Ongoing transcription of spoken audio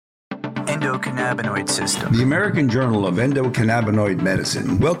endocannabinoid system. The American Journal of Endocannabinoid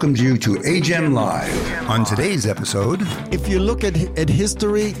Medicine welcomes you to AJEM Live. On today's episode, if you look at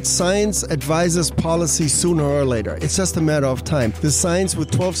history, science advises policy sooner or later. It's just a matter of time. The science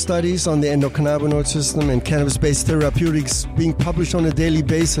with 12 studies on the endocannabinoid system and cannabis-based therapeutics being published on a daily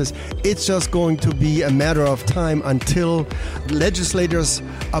basis, it's just going to be a matter of time until legislators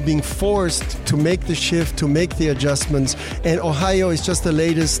are being forced to make the shift, to make the adjustments, and Ohio is just the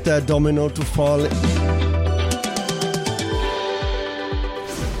latest domino to fall.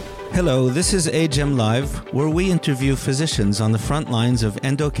 Hello, this is AJEM Live, where we interview physicians on the front lines of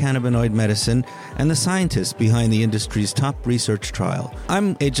endocannabinoid medicine and the scientists behind the industry's top research trial.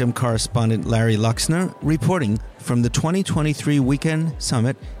 I'm AJEM correspondent Larry Luxner, reporting from the 2023 Weekend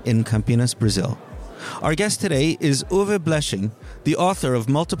Summit in Campinas, Brazil. Our guest today is Uwe Blesching, the author of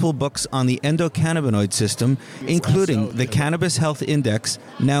multiple books on the endocannabinoid system, including the Cannabis Health Index,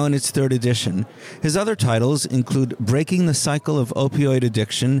 now in its third edition. His other titles include Breaking the Cycle of Opioid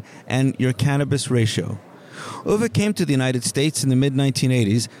Addiction and Your Cannabis Ratio. Uwe came to the United States in the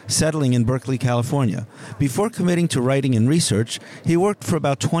mid-1980s, settling in Berkeley, California. Before committing to writing and research, he worked for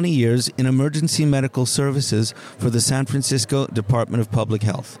about 20 years in emergency medical services for the San Francisco Department of Public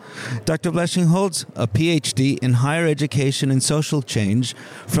Health. Dr. Blesching holds a PhD in higher education and social change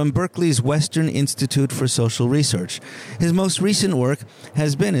from Berkeley's Western Institute for Social Research. His most recent work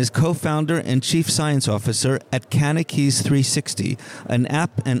has been as co-founder and chief science officer at CannaKeys 360, an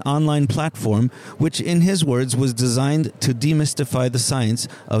app and online platform which, in his words, was designed to demystify the science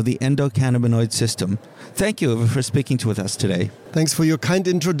of the endocannabinoid system. Thank you for speaking with us today. Thanks for your kind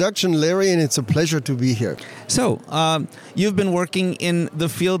introduction, Larry, and it's a pleasure to be here. So, you've been working in the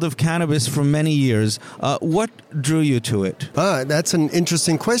field of cannabis for many years. What drew you to it? That's an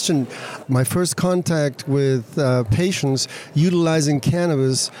interesting question. My first contact with patients utilizing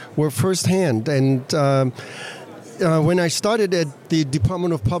cannabis were firsthand, and when I started at the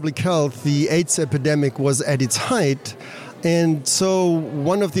Department of Public Health, the AIDS epidemic was at its height. And so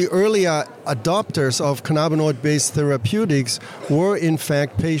one of the earlier adopters of cannabinoid-based therapeutics were, in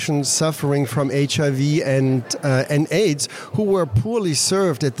fact, patients suffering from HIV and AIDS who were poorly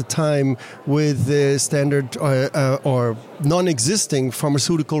served at the time with the standard or non-existing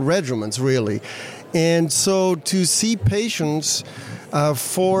pharmaceutical regimens, really. And so to see patients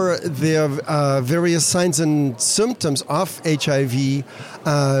for their various signs and symptoms of HIV,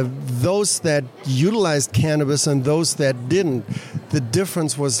 those that utilized cannabis and those that didn't, the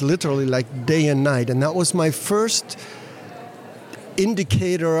difference was literally like day and night. And that was my first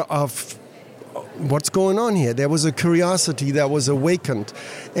indicator of what's going on here. There was a curiosity that was awakened,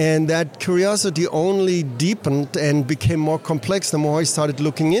 and that curiosity only deepened and became more complex the more I started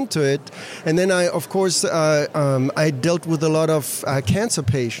looking into it. And then I dealt with a lot of cancer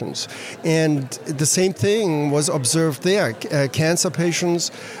patients, and the same thing was observed there. Cancer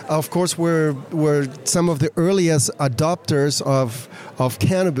patients, of course, were some of the earliest adopters of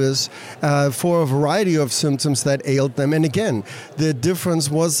cannabis for a variety of symptoms that ailed them. And again, the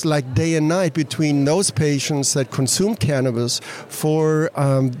difference was like day and night between those patients that consumed cannabis for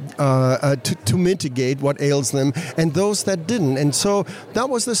to mitigate what ails them and those that didn't. And so that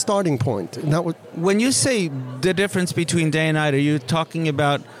was the starting point. When you say the difference between day and night, are you talking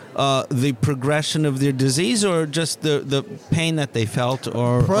about the progression of their disease or just the pain that they felt?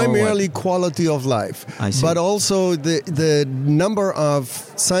 Or primarily quality of life. I see. But also the number of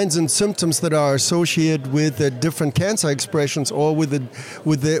signs and symptoms that are associated with the different cancer expressions or with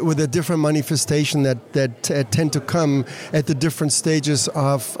the different manifestation that tend to come at the different stages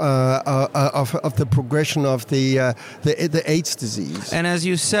of the progression of the AIDS disease. And as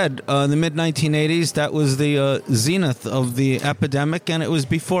you said, the mid-1980s, that was the zenith of the epidemic, and it was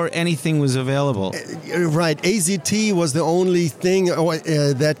before anything was available. Right. AZT was the only thing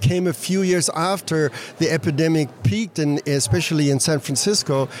that came a few years after the epidemic peaked, and especially in San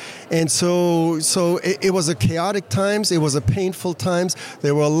Francisco. And so it was a chaotic times. It was a painful times.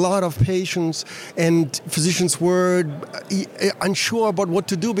 There were a lot of patients, and physicians were unsure about what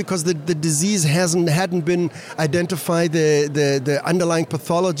to do because the disease hadn't been identified. The underlying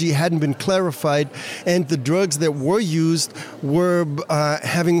pathology hadn't been clarified, and the drugs that were used were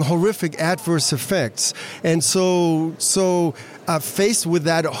having horrific adverse effects. And so faced with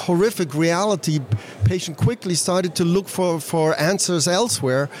that horrific reality, patient quickly started to look for answers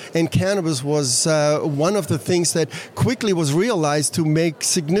elsewhere, and cannabis was one of the things that quickly was realized to make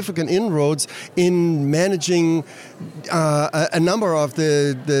significant inroads in managing a number of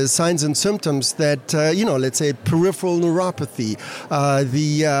the signs and symptoms that, let's say peripheral neuropathy,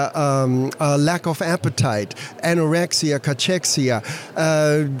 the lack of appetite, anorexia, cachexia,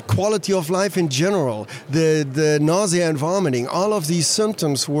 quality of life in general, the nausea and vomiting. All of these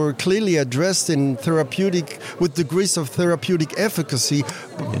symptoms were clearly addressed with degrees of therapeutic efficacy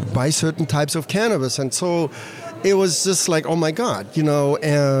by certain types of cannabis. And so it was just like, oh my God,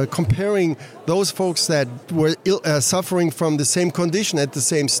 comparing those folks that were suffering from the same condition at the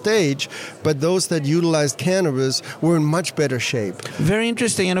same stage, but those that utilized cannabis were in much better shape. Very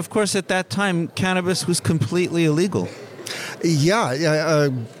interesting. And of course, at that time, cannabis was completely illegal. Yeah,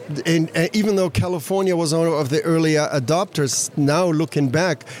 and even though California was one of the earlier adopters, now looking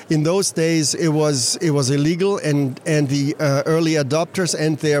back, in those days it was illegal, and the early adopters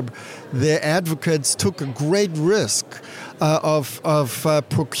and their advocates took a great risk of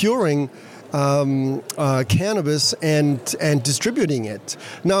procuring cannabis and distributing it.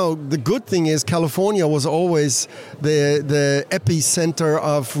 Now, the good thing is California was always the epicenter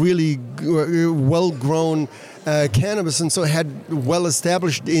of really well-grown cannabis, and so had well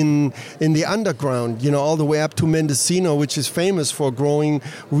established in the underground, all the way up to Mendocino, which is famous for growing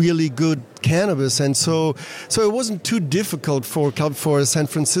really good cannabis, and so it wasn't too difficult for a San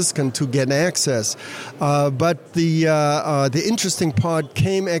Franciscan to get access. But the interesting part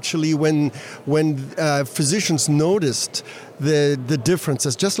came actually when physicians noticed the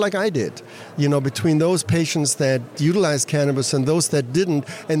differences, just like I did, between those patients that utilized cannabis and those that didn't,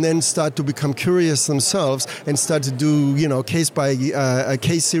 and then start to become curious themselves and start to do, case by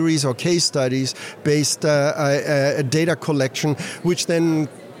case series or case studies based data collection, which then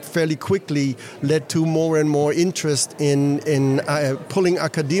fairly quickly led to more and more interest in pulling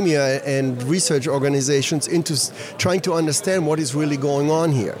academia and research organizations into trying to understand what is really going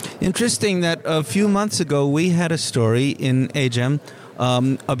on here. Interesting that a few months ago we had a story in AJEM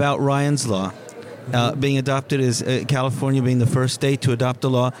about Ryan's Law. Being adopted as California being the first state to adopt a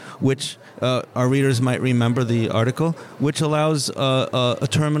law, which our readers might remember the article, which allows a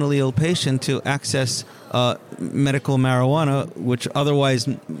terminally ill patient to access medical marijuana, which otherwise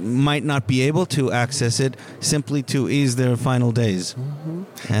might not be able to access it, simply to ease their final days.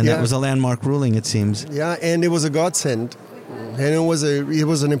 Mm-hmm. And that was a landmark ruling, it seems. Yeah, and it was a godsend. And it was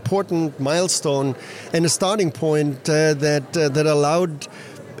an important milestone and a starting point that allowed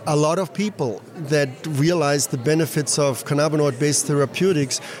a lot of people that realized the benefits of cannabinoid-based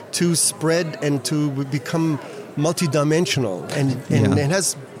therapeutics to spread and to become multidimensional, and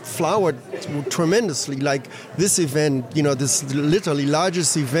has flowered tremendously. Like this event, this literally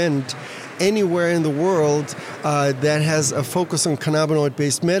largest event anywhere in the world that has a focus on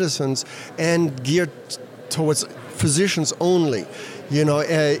cannabinoid-based medicines and geared towards physicians only,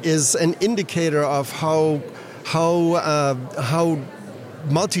 is an indicator of how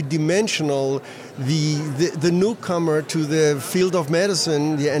multidimensional the newcomer to the field of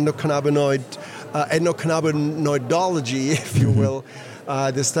medicine, the endocannabinoidology, if you will,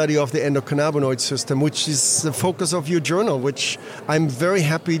 the study of the endocannabinoid system, which is the focus of your journal, which I'm very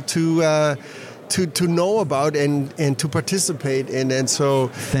happy to know about and to participate in. And so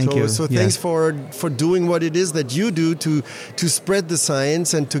thanks for doing what it is that you do to spread the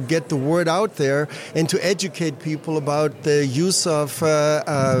science and to get the word out there and to educate people about the use of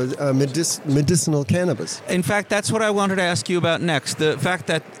medicinal cannabis. In fact, that's what I wanted to ask you about next. The fact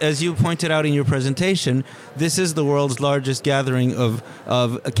that, as you pointed out in your presentation, this is the world's largest gathering of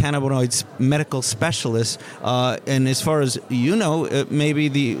cannabinoids medical specialists, and as far as you know, it may be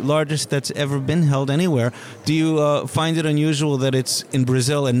the largest that's ever been held anywhere. Do you find it unusual that it's in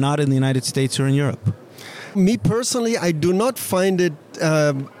Brazil and not in the United States or in Europe? Me personally, I do not find it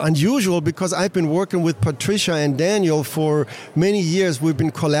unusual, because I've been working with Patricia and Daniel for many years. We've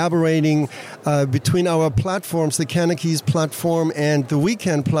been collaborating between our platforms, the CannaKeys platform and the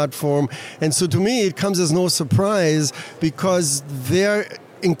Weekend platform. And so to me, it comes as no surprise, because their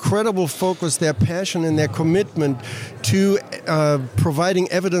incredible focus, their passion, and their commitment to providing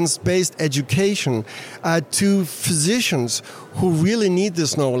evidence-based education to physicians who really need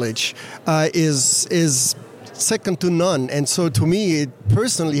this knowledge is second to none. And so to me,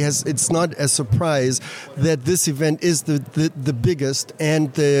 it's not a surprise that this event is the biggest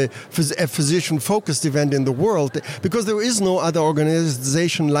and a physician-focused event in the world, because there is no other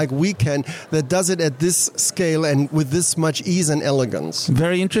organization like we can that does it at this scale and with this much ease and elegance.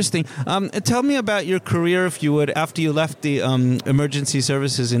 Very interesting. Tell me about your career, if you would. After you left the emergency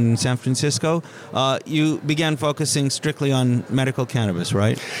services in San Francisco, you began focusing strictly on medical cannabis,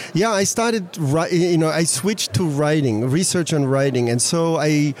 right? Yeah, I started, I switched to writing, research and writing. And so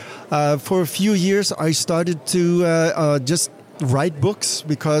for a few years, I started to just write books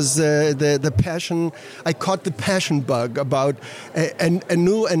because the passion, I caught the passion bug about a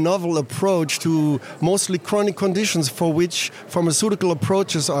new and novel approach to mostly chronic conditions for which pharmaceutical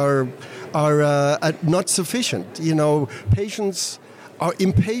approaches are not sufficient. Patients are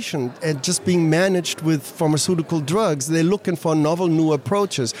impatient at just being managed with pharmaceutical drugs. They're looking for novel new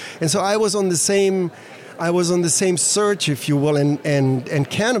approaches. And so I was on the same search, if you will, and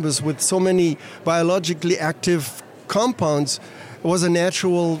cannabis with so many biologically active compounds was a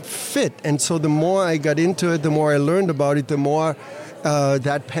natural fit. And so the more I got into it, the more I learned about it, the more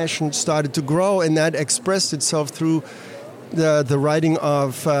that passion started to grow, and that expressed itself through the writing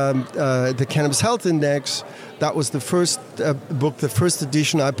of the Cannabis Health Index. That was the first book, the first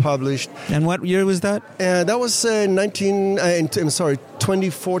edition I published. And what year was that? That was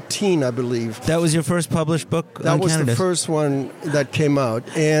 2014, I believe. That was your first published book on That was cannabis? the first one that came out.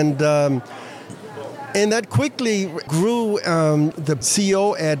 And that quickly grew. The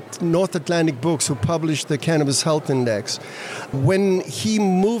CEO at North Atlantic Books, who published the Cannabis Health Index, when he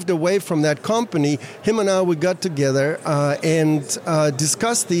moved away from that company, him and we got together and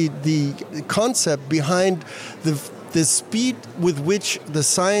discussed the concept behind the speed with which the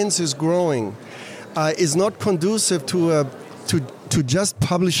science is growing is not conducive to just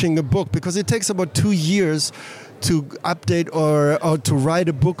publishing a book, because it takes about 2 years to update or to write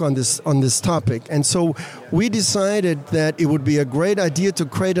a book on this topic. And so we decided that it would be a great idea to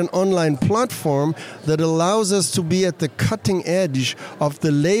create an online platform that allows us to be at the cutting edge of the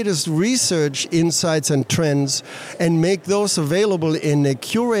latest research insights and trends, and make those available in a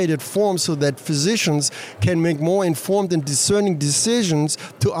curated form so that physicians can make more informed and discerning decisions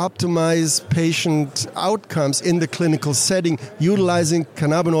to optimize patient outcomes in the clinical setting utilizing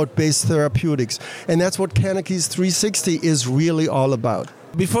cannabinoid-based therapeutics. And that's what CannaKeys 360 is really all about.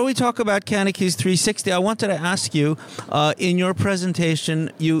 Before we talk about CannaKeys 360, I wanted to ask you, in your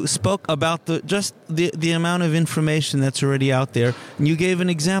presentation, you spoke about the amount of information that's already out there. And you gave an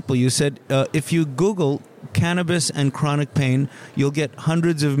example. You said if you Google cannabis and chronic pain, you'll get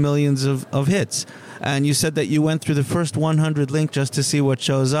hundreds of millions of hits. And you said that you went through the first 100 link just to see what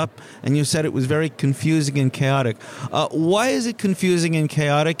shows up, and you said it was very confusing and chaotic. Why is it confusing and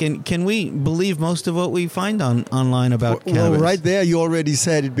chaotic, and can we believe most of what we find online about cannabis? Well, right there you already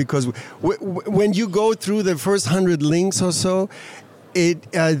said it, because when you go through the first 100 links or so,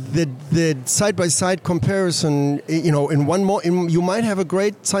 the side-by-side comparison, you might have a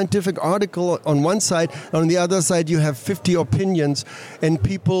great scientific article on one side, on the other side you have 50 opinions and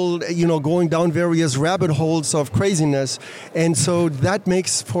people, going down various rabbit holes of craziness. And so that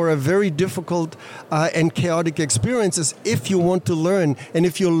makes for a very difficult and chaotic experience if you want to learn, and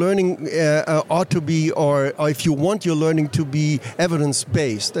if your learning ought to be, or if you want your learning to be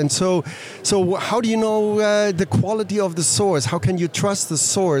evidence-based. And so how do you know the quality of the source? How can you trust the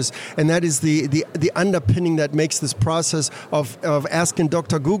source? And that is the underpinning that makes this process of asking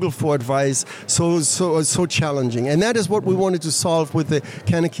Dr. Google for advice so challenging. And that is what we wanted to solve with the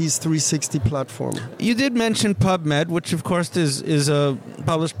CannaKeys 360 platform. You did mention PubMed, which of course is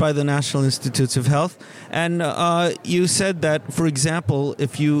published by the National Institutes of Health. And you said that, for example,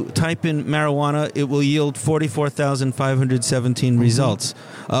 if you type in marijuana, it will yield 44,517 results,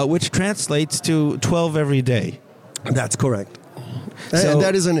 which translates to 12 every day. That's correct. So, and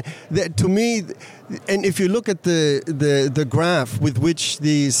that is to me, and if you look at the graph with which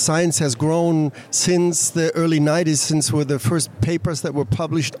the science has grown since the early 90s, since were the first papers that were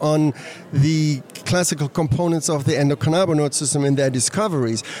published on the classical components of the endocannabinoid system and their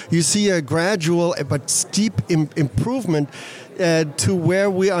discoveries, you see a gradual but steep improvement to where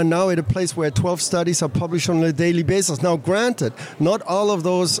we are now at a place where 12 studies are published on a daily basis. Now, granted, not all of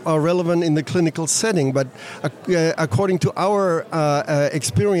those are relevant in the clinical setting, but according to our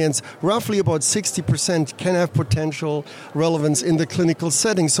experience, roughly about 60% 50% can have potential relevance in the clinical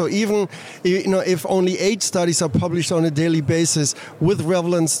setting. So even if only 8 studies are published on a daily basis with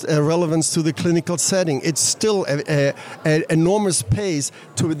relevance to the clinical setting, it's still an enormous pace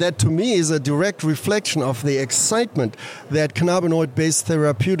that to me is a direct reflection of the excitement that cannabinoid-based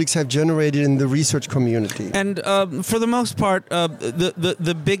therapeutics have generated in the research community. And for the most part,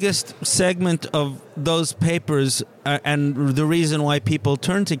 the biggest segment of those papers and the reason why people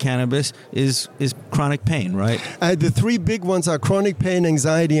turn to cannabis is chronic pain, right? The 3 big ones are chronic pain,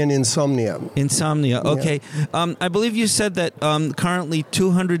 anxiety, and insomnia. Insomnia, okay. Yeah. I believe you said that currently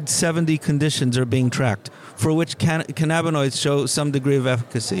 270 conditions are being tracked for which cannabinoids show some degree of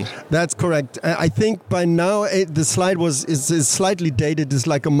efficacy. That's correct. I think by now the slide is slightly dated. It's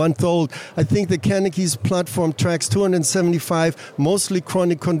like a month old. I think the CannaKeys platform tracks 275 mostly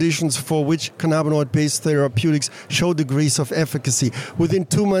chronic conditions for which cannabinoid-based therapeutics show degrees of efficacy. Within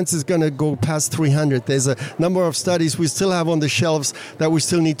 2 months, it's going to go past 300. There's a number of studies we still have on the shelves that we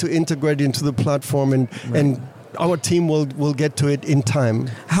still need to integrate into the platform, and our team will get to it in time.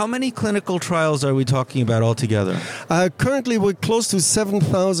 How many clinical trials are we talking about altogether? Currently, we're close to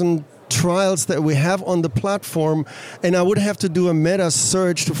 7,000 trials that we have on the platform, and I would have to do a meta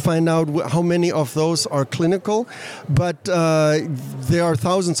search to find out how many of those are clinical, but there are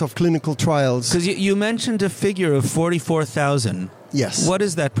thousands of clinical trials. Because you mentioned a figure of 44,000. Yes. What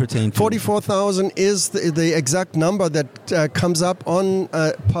does that pertain to? 44,000 is the exact number that comes up on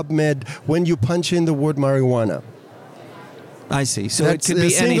PubMed when you punch in the word marijuana. I see. So that's it could be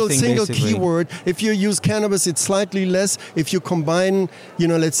single basically. keyword. If you use cannabis, it's slightly less. If you combine,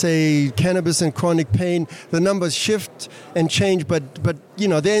 let's say cannabis and chronic pain, the numbers shift and change, but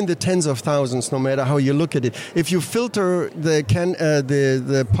they're in the tens of thousands no matter how you look at it. If you filter the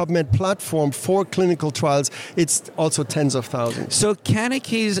PubMed platform for clinical trials, it's also tens of thousands. So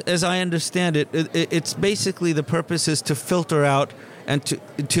CannaKeys, as I understand it, it's basically the purpose is to filter out and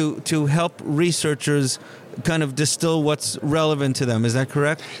to help researchers kind of distill what's relevant to them. Is that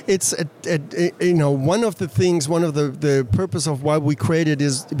correct? It's one of the purpose of why we created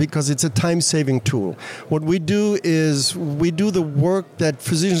is because it's a time-saving tool. What we do is we do the work that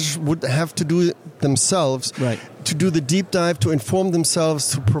physicians would have to do themselves, right, to do the deep dive, to inform themselves,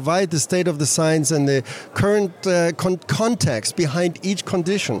 to provide the state of the science and the current context behind each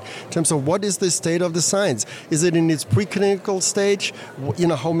condition in terms of what is the state of the science. Is it in its preclinical stage?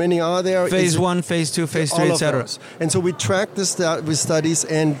 How many are there? Phase 1, phase 2, phase 3, etc. And so we track this with studies,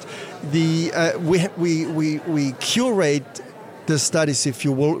 and we curate the studies, if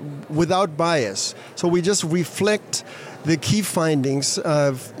you will, without bias. So we just reflect the key findings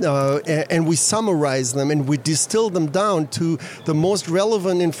and we summarize them and we distill them down to the most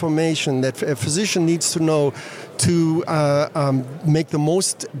relevant information that a physician needs to know to make the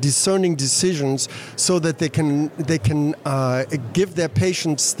most discerning decisions so that they can give their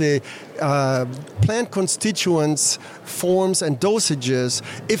patients the plant constituents, forms and dosages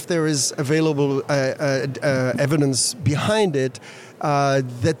if there is available evidence behind it,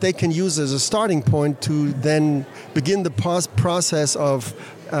 that they can use as a starting point to then begin the process of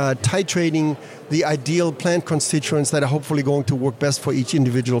titrating the ideal plant constituents that are hopefully going to work best for each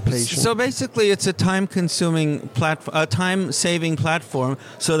individual patient. So basically it's a time-saving platform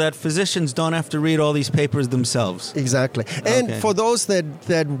so that physicians don't have to read all these papers themselves. Exactly. And for those that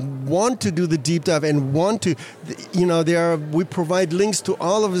want to do the deep dive and want to, we provide links to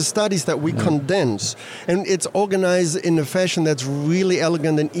all of the studies that we condense. And it's organized in a fashion that's really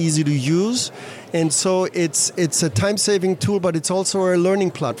elegant and easy to use. And so it's a time-saving tool, but it's also a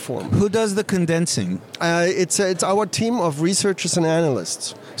learning platform. Who does the condensing? It's our team of researchers and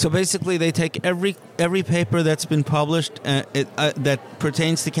analysts. So basically, they take every paper that's been published that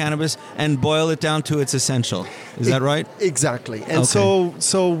pertains to cannabis and boil it down to its essential. Is that right? Exactly. And so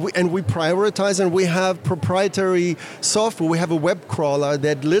we prioritize, and we have proprietary software. We have a web crawler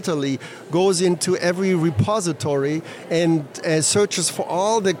that literally goes into every repository and searches for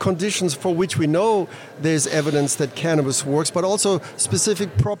all the conditions for which we know there's evidence that cannabis works, but also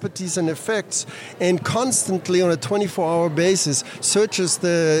specific properties and effects, and constantly on a 24-hour basis searches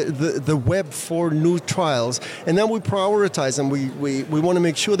the web for new trials. And then we prioritize them. We want to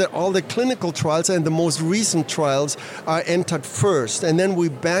make sure that all the clinical trials and the most recent trials are entered first, and then we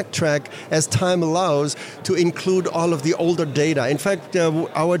backtrack as time allows to include all of the older data. In fact,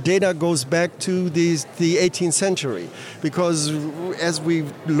 our data goes back to the 18th century, because as we're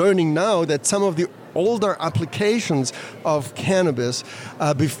learning now that some of the older applications of cannabis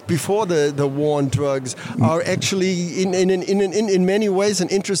before the war on drugs are actually in many ways an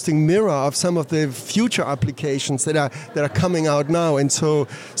interesting mirror of some of the future applications that are coming out now. And so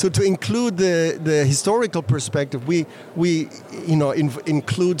to include the historical perspective, we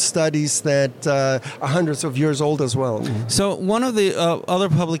include studies that are hundreds of years old as well. So one of the other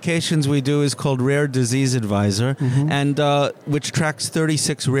publications we do is called Rare Disease Advisor, and which tracks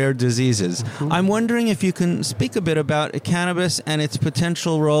 36 rare diseases. I'm wondering if you can speak a bit about cannabis and its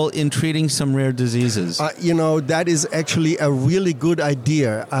potential role in treating some rare diseases. That is actually a really good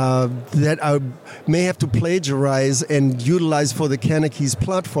idea that I may have to plagiarize and utilize for the CannaKeys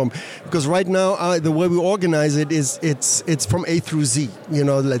platform, because right now the way we organize it is it's from A through Z.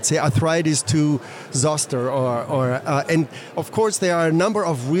 Let's say arthritis to zoster, and of course there are a number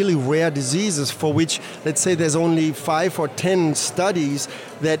of really rare diseases for which, let's say, there's only 5 or 10 studies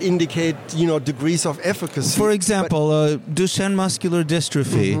that indicate degrees of efficacy. For example, Duchenne muscular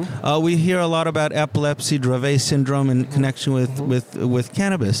dystrophy. We hear a lot about epilepsy, Dravet syndrome in connection with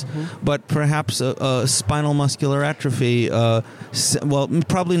cannabis, but perhaps spinal muscular atrophy.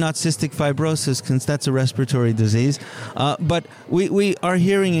 Probably not cystic fibrosis, since that's a respiratory disease. But we are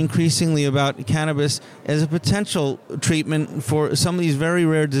hearing increasingly about cannabis as a potential treatment for some of these very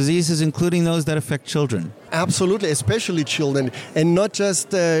rare diseases, including those that affect children. Absolutely, especially children, and not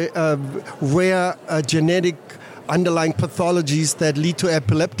just rare genetic underlying pathologies that lead to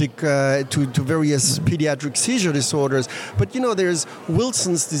epileptic, to various pediatric seizure disorders. But there's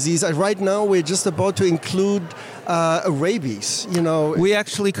Wilson's disease. Right now we're just about to include rabies. We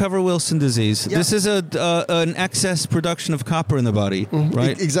actually cover Wilson disease. Yeah. This is an excess production of copper in the body,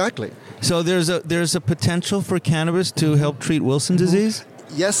 right? Exactly. So there's a potential for cannabis to help treat Wilson disease?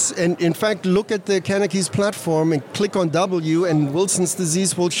 Yes, and in fact, look at the CannaKeys platform and click on W, and Wilson's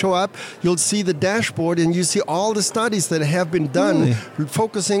disease will show up. You'll see the dashboard, and you see all the studies that have been done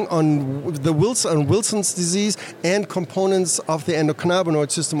focusing on Wilson's disease and components of the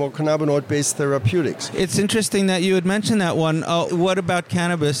endocannabinoid system or cannabinoid-based therapeutics. It's interesting that you had mentioned that one. What about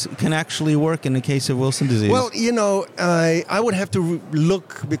cannabis can actually work in the case of Wilson disease? Well, I would have to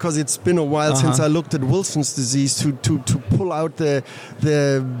look, because it's been a while since I looked at Wilson's disease to pull out the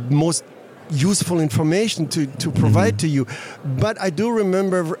most useful information to provide to you. But I do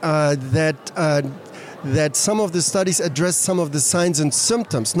remember that some of the studies address some of the signs and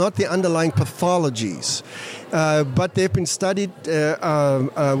symptoms, not the underlying pathologies. But they've been studied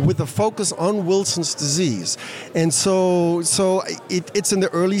with a focus on Wilson's disease. And so it's in the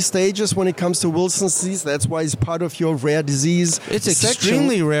early stages when it comes to Wilson's disease. That's why it's part of your rare disease It's section.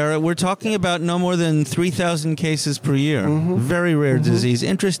 Extremely rare. We're talking about no more than 3,000 cases per year. Very rare disease.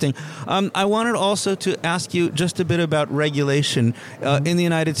 Interesting. I wanted also to ask you just a bit about regulation. In the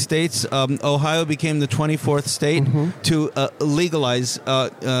United States, Ohio became the 24th state to legalize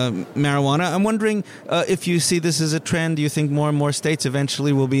marijuana. I'm wondering if you see this as a trend. Do you think more and more states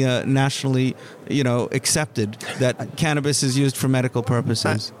eventually will be nationally, accepted that cannabis is used for medical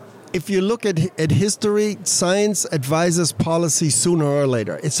purposes? If you look at history, science advises policy sooner or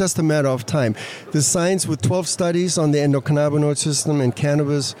later. It's just a matter of time. The science with 12 studies on the endocannabinoid system and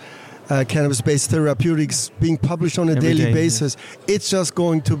cannabis-based therapeutics being published on a daily basis, it's just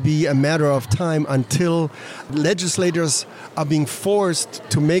going to be a matter of time until legislators are being forced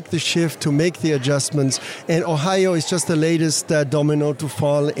to make the shift, to make the adjustments. And Ohio is just the latest domino to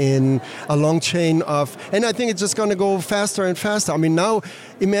fall in a long chain of, and I think it's just going to go faster and faster. I mean, now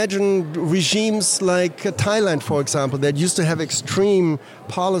imagine regimes like Thailand, for example, that used to have extreme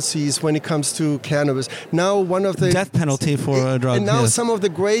policies when it comes to cannabis. Now one of the death penalty for a drug. And now some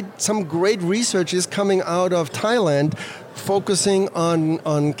great research is coming out of Thailand, focusing on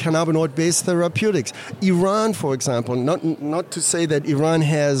cannabinoid-based therapeutics. Iran, for example, not to say that Iran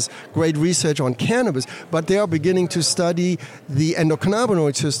has great research on cannabis, but they are beginning to study the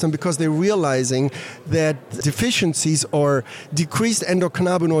endocannabinoid system because they're realizing that deficiencies or decreased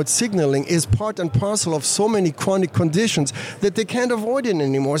endocannabinoid signaling is part and parcel of so many chronic conditions that they can't avoid it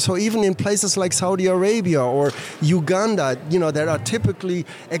anymore. So even in places like Saudi Arabia or Uganda, that are typically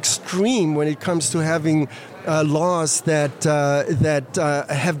extreme when it comes to having laws that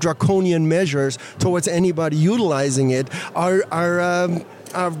have draconian measures towards anybody utilizing it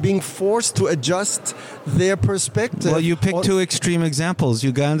are being forced to adjust their perspective. Well, you picked two extreme examples,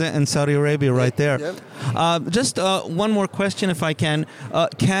 Uganda and Saudi Arabia right there. Yep. Just one more question, if I can.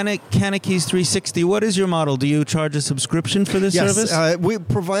 CannaKeys 360, what is your model? Do you charge a subscription for this service? Yes, we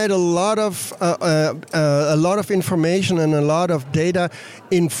provide a lot of information and a lot of data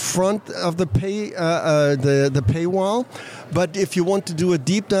in front of the paywall. But if you want to do a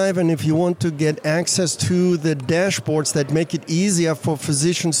deep dive and if you want to get access to the dashboards that make it easier for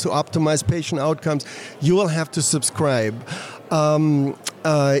physicians to optimize patient outcomes, you will have to subscribe.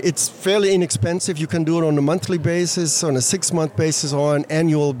 It's fairly inexpensive. You can do it on a monthly basis, on a 6-month basis, or an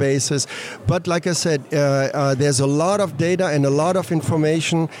annual basis. But like I said, there's a lot of data and a lot of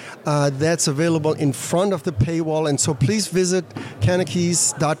information that's available in front of the paywall. And so please visit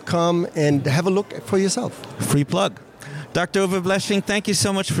CannaKeys.com and have a look for yourself. Free plug. Dr. Uwe Blesching, thank you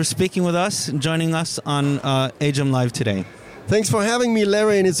so much for speaking with us and joining us on AJEM Live today. Thanks for having me,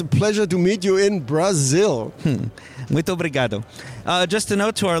 Larry, and it's a pleasure to meet you in Brazil. Muito obrigado. Just a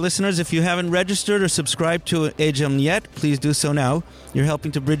note to our listeners, if you haven't registered or subscribed to AJEM yet, please do so now. You're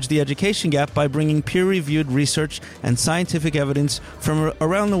helping to bridge the education gap by bringing peer-reviewed research and scientific evidence from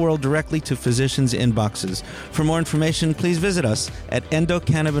around the world directly to physicians' inboxes. For more information, please visit us at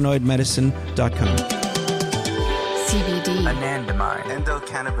endocannabinoidmedicine.com. CBD, anandamide,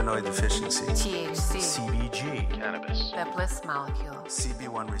 endocannabinoid deficiency, THC, CBG, cannabis, the bliss molecule,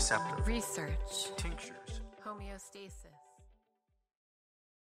 CB1 receptor, research, tinctures, homeostasis.